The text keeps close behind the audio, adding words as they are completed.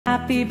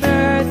Happy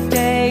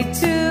birthday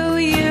to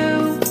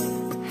you.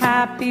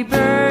 Happy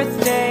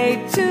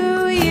birthday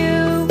to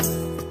you.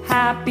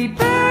 Happy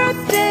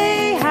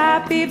birthday,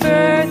 happy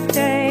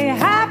birthday,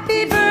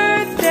 happy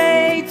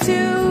birthday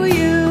to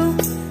you.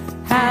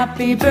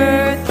 Happy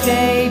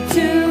birthday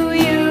to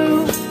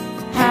you.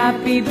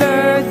 Happy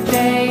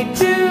birthday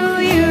to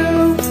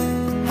you.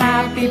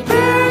 Happy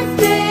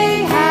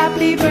birthday,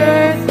 happy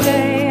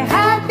birthday,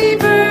 happy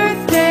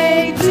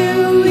birthday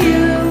to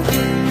you.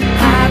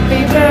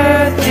 Happy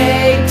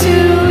birthday to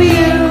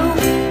you.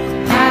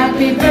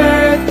 Happy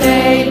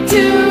birthday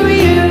to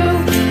you.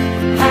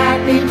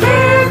 Happy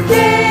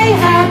birthday,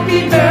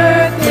 happy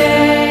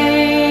birthday.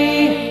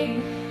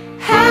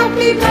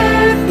 Happy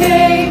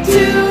birthday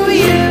to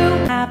you.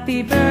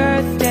 Happy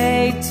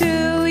birthday to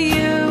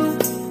you.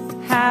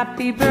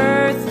 Happy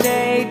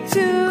birthday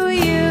to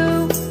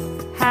you.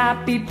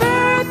 Happy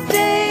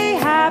birthday,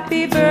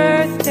 happy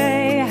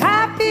birthday,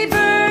 happy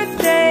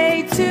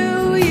birthday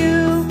to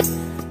you.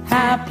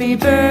 Happy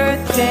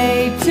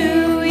birthday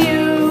to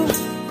you.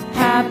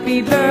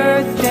 Happy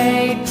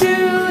birthday to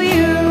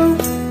you.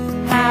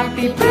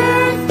 Happy birthday.